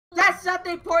that's not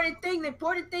the important thing. The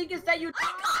important thing is that you.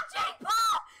 I got Jake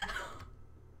Paul!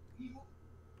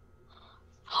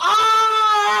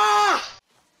 Ah!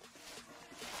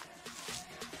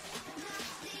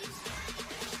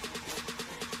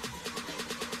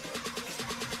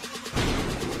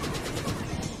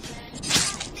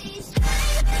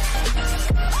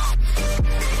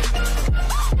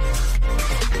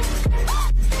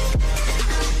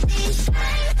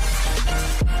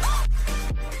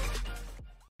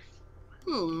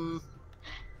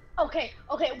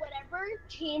 Okay, whatever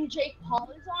team Jake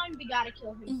Paul is on, we gotta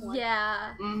kill him.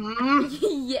 Yeah.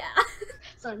 Yeah.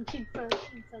 Something. No.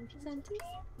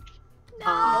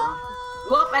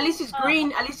 Well, at least he's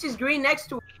green. At least he's green next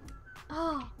to him.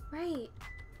 Oh, right.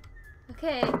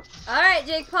 Okay. Alright,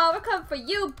 Jake Paul, we're coming for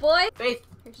you, boy. Faith,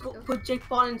 put Jake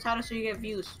Paul inside us so you get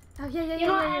views. Oh, yeah. You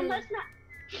know, and let's not.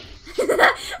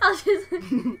 I'll just...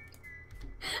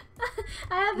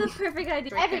 I have the perfect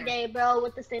idea. Every day, bro,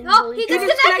 with the same. Oh, he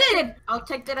disconnected! I'll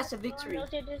take that as a victory. Oh,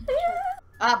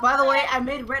 By the way, I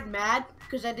made Red mad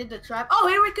because I did the trap. Oh,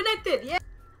 here we connected. Yeah.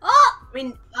 Oh! I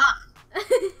mean,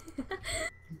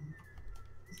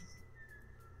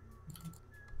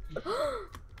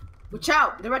 Watch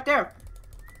out! They're right there.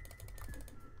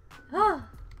 Oh.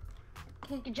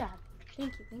 Okay. Good job.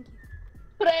 Thank you.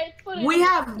 We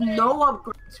have no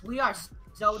upgrades. We are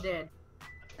so dead.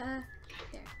 There.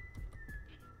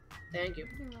 Thank you.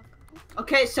 You're welcome.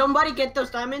 Okay, somebody get those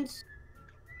diamonds.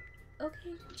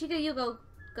 Okay. Chica, you go.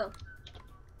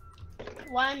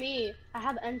 Why me? I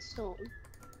have endstone.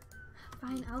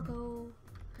 Fine, I'll go.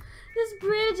 This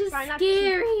bridge is Try not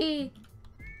scary.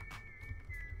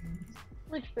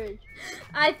 Which bridge?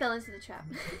 I fell into the trap.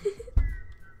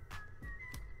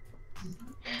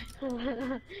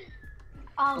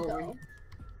 I'll go.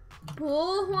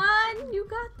 Pull, Juan, you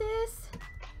got this.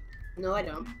 No, I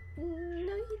don't.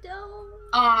 No, you don't.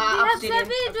 Ah, We have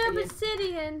obsidian.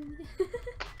 obsidian. I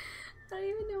don't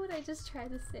even know what I just tried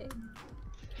to say.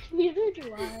 Neither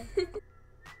do I.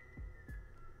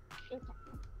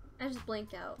 I just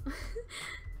blinked out.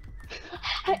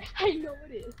 I know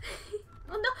it is.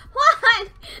 Oh no,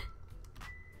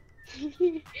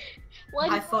 Juan!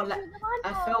 I fell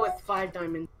with 5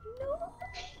 diamonds. No.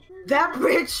 That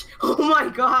bridge! Oh my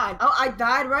god! Oh, I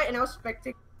died right, and I was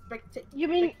You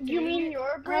mean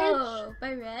your bridge? Oh,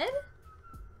 by red?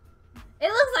 It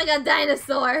looks like a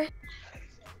dinosaur.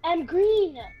 And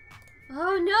green.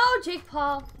 Oh no, Jake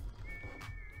Paul.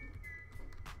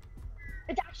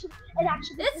 It's actually.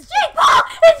 It's Jake Paul!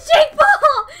 It's Jake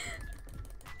Paul!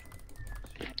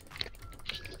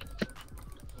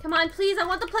 Come on, please. I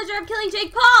want the pleasure of killing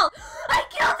Jake Paul. I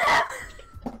killed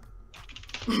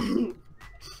him!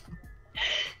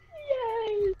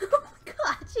 Yay! Oh my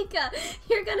god, Chica.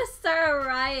 You're gonna start a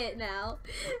riot now.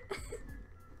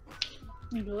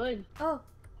 Good. Oh.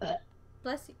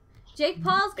 Bless you. Jake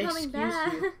Paul's coming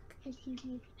back. Excuse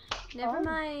me. Never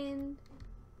mind.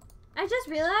 I just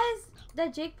realized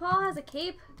that Jake Paul has a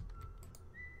cape,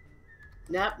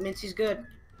 Nah, means he's good.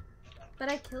 but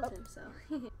I killed him, so.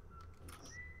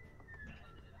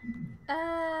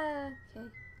 Okay.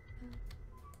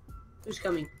 Who's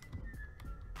coming?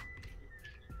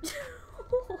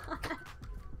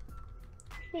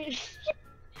 I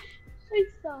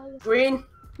saw it. Green!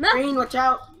 No. Green, watch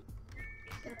out!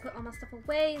 Gotta put all my stuff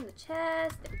away in the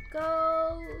chest. There we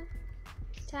go.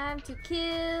 Time to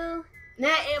kill.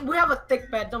 Nah, we have a thick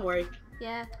bed, don't worry.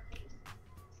 Yeah.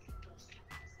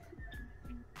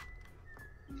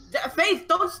 Faith,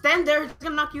 don't stand there, it's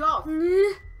gonna knock you off.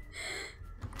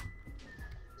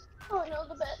 Oh no,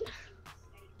 the bed.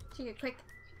 Chica, quick.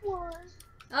 What?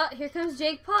 Oh, here comes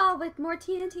Jake Paul with more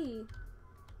TNT.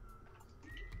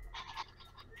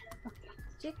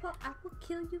 Jake Paul, I will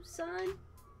kill you, son.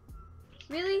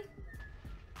 Really?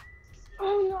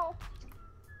 Oh no.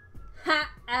 Ha!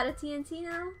 Out of TNT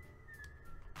now?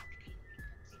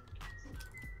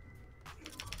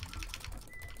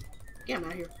 Get him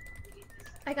out of here.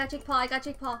 I got Jake Paul.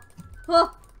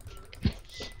 Oh!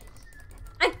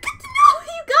 I got no!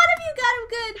 You got him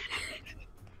good!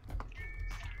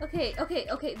 Okay.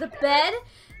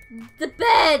 The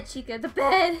bed, Chica, the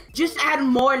bed. Just add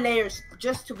more layers,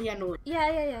 just to be annoying.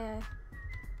 Yeah.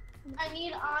 I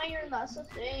need iron, that's the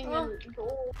thing. Oh. And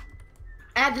gold.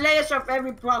 Add layers of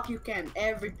every block you can.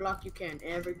 Every block you can.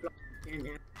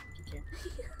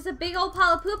 It's a big old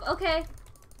pile of poop. Okay.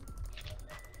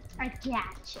 I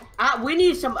gotcha. We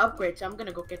need some upgrades. I'm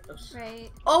gonna go get those.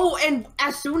 Right. Oh, and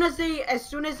as soon as they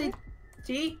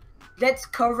see, let's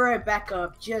cover it back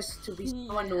up just to be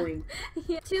so annoying.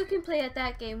 Yeah. 2 can play at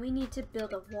that game. We need to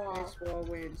build a wall. Yes, wall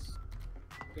wins.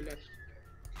 Okay, let's...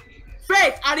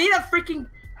 Faith, I need a freaking...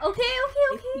 Okay.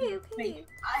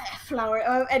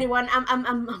 flower. Anyone,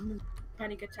 I'm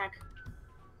panic attack.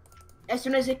 As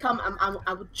soon as they come,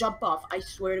 I will jump off. I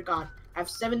swear to God. I have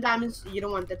 7 diamonds. You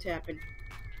don't want that to happen.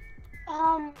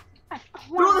 Juan,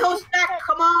 Throw the whole stack.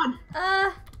 Come on.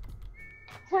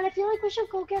 Juan, I feel like we should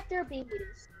go get their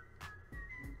babies.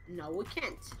 No, we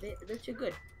can't. They're too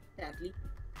good. Sadly.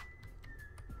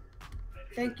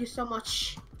 Thank you so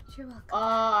much. You're welcome.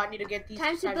 I need to get these.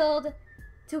 Time to build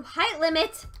to height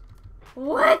limit.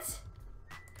 What?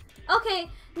 Okay,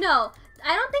 no.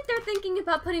 I don't think they're thinking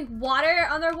about putting water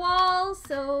on their walls,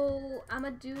 so I'm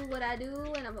gonna do what I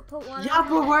do, and I'm gonna put water. Yeah, on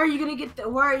but it. where are you gonna get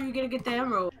the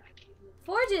emerald?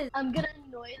 Forges. I'm gonna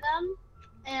annoy them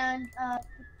and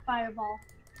fireball.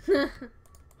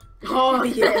 Oh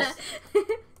yes.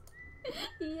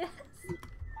 Yes.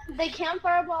 They can't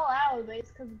fireball our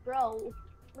base because, bro,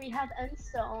 we have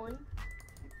endstone.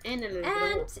 And a little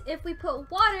And bit if we put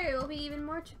water, it will be even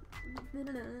more.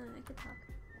 No, I could talk.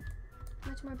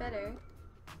 Much more better.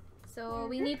 So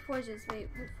we need forges. Wait,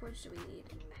 what forge do we need?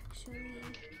 Actually,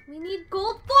 we need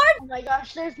gold forge. Oh my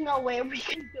gosh, there's no way we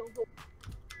can build a...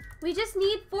 We just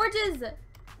need forges.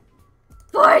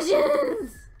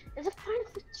 Forges. Is it fine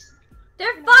if it's...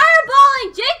 They're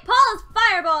fireballing. Jake Paul is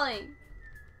fireballing.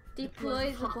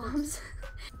 Deploy the bombs.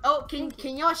 Oh, can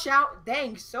y'all shout?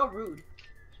 Dang, so rude.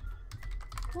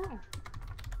 Cool.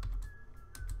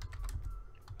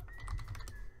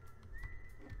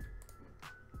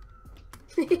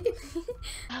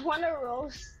 I want to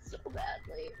roast so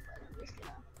badly, but I'm just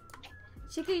gonna...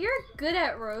 Chica, you're good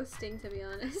at roasting, to be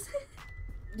honest.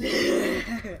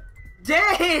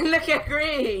 Dang, look at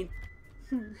green.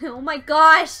 Oh my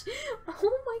gosh.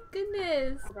 Oh my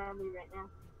goodness. Badly right now.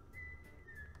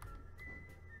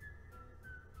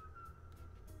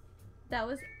 That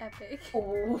was epic.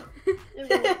 Oh.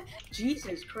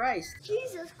 Jesus Christ.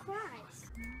 Jesus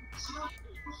Christ.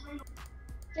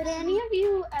 Did any of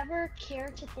you ever care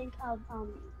to think of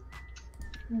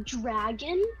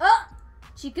dragon? Oh,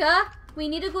 Chica, we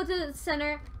need to go to the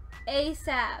center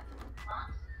ASAP.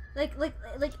 Like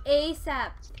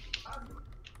ASAP.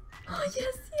 Oh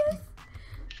yes.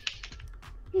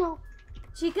 No,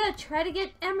 Chica, try to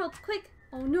get emeralds quick.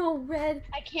 Oh no, red.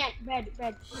 I can't. Red.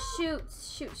 Shoot.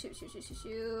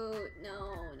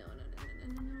 No.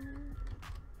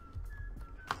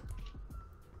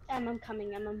 I'm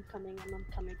coming.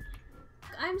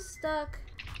 I'm stuck.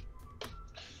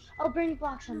 I'll bring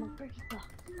blocks. I'm gonna bring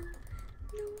blocks.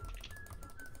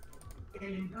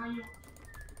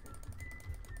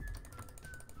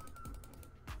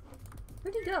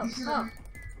 Where'd he go? Oh.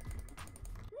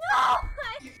 No!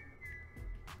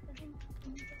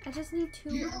 I just need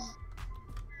 2.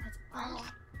 That's all.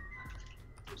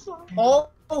 I'm sorry. Oh.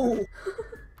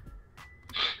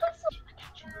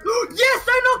 Yes,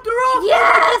 I knocked her off.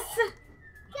 Yes!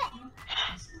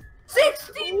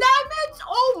 60 diamonds.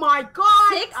 Oh my God.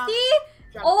 60?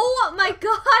 Oh my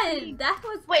God! That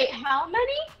was. Wait, how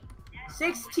many?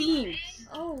 16.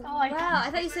 Oh, Oh, I wow. thought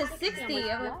I thought you said 60.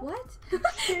 60. I'm I'm like, like, what?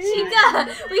 Chica,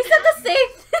 we said the same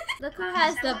thing. Look who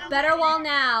has the better wall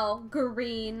now.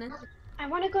 Green. I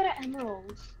want to go to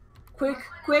emeralds. Quick.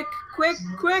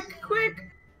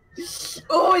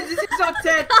 Oh, this is so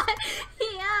tense.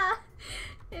 Yeah,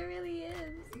 it really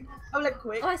is. I'm like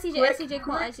quick. Oh, I see Jake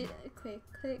Paul. I see. Quick.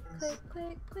 Wait.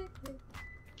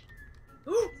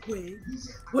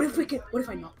 What if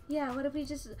I knock? Yeah, what if we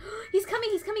just. He's coming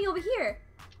over here.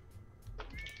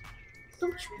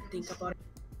 Don't you think about it.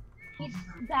 He's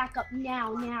back up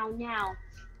now.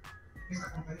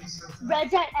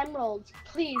 Red's at emeralds,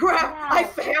 please. Crap!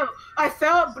 Now. I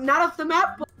fell. Not off the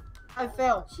map, but I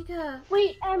fell. Chica,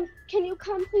 Wait, can you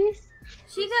come, please?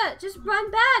 Chica, just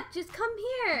run back. Just come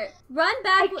here. Run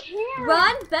back. I can't.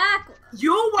 Run back.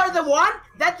 You were the one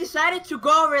that decided to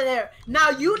go over there. Now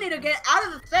you need to get out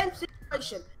of the same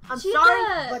situation. I'm Chica.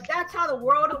 sorry, but that's how the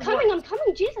world works. I'm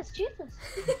coming. Jesus. Chica.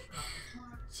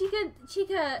 No.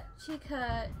 Chica!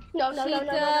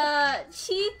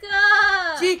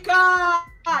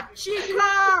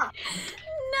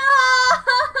 No!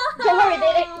 Don't worry,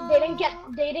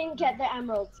 they didn't get the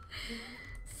emeralds.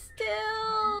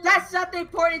 Still. That's not the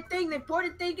important thing. The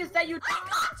important thing is that you. I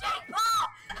got Jake Paul!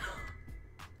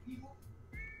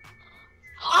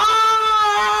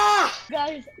 Ah! You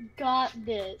guys got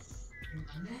this.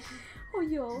 Oh,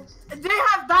 yo. They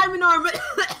have diamond armor.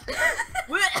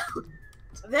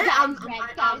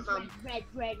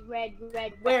 Red.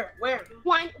 Where?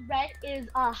 One red is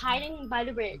hiding by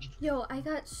the bridge. Yo, I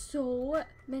got so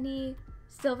many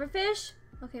silverfish.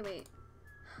 Okay, wait.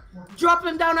 Drop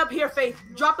them down up here, Faith.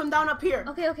 Drop them down up here.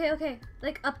 Okay.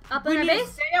 Like up on We our need to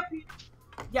base? stay up here.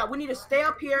 Yeah, we need to stay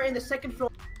up here in the second floor.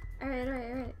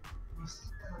 Alright.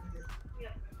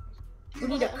 We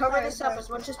need to cover this up as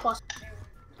much as possible.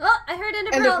 Oh, I heard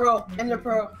Ender Ender Pearl. Pearl. Ender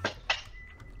Pearl.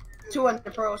 2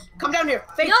 Ender Pearls. Come down here.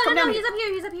 Faith, No, come down he's here. up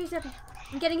here. He's up here. He's up here.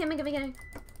 I'm getting him. I'm getting him.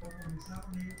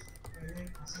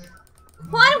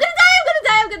 Juan, I'm gonna die. I'm gonna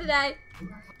die. I'm gonna die.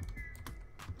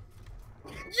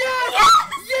 Yes!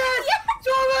 Yes! Yes! Yes!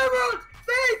 12 emeralds!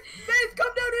 Faith,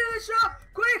 come down here to the shop!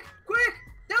 Quick!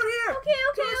 Down here! Okay.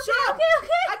 To the shop!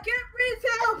 I can't breathe,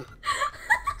 help!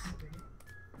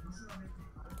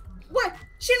 What?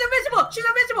 She's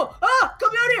invisible! Ah!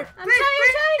 Come down here! I'm Faith,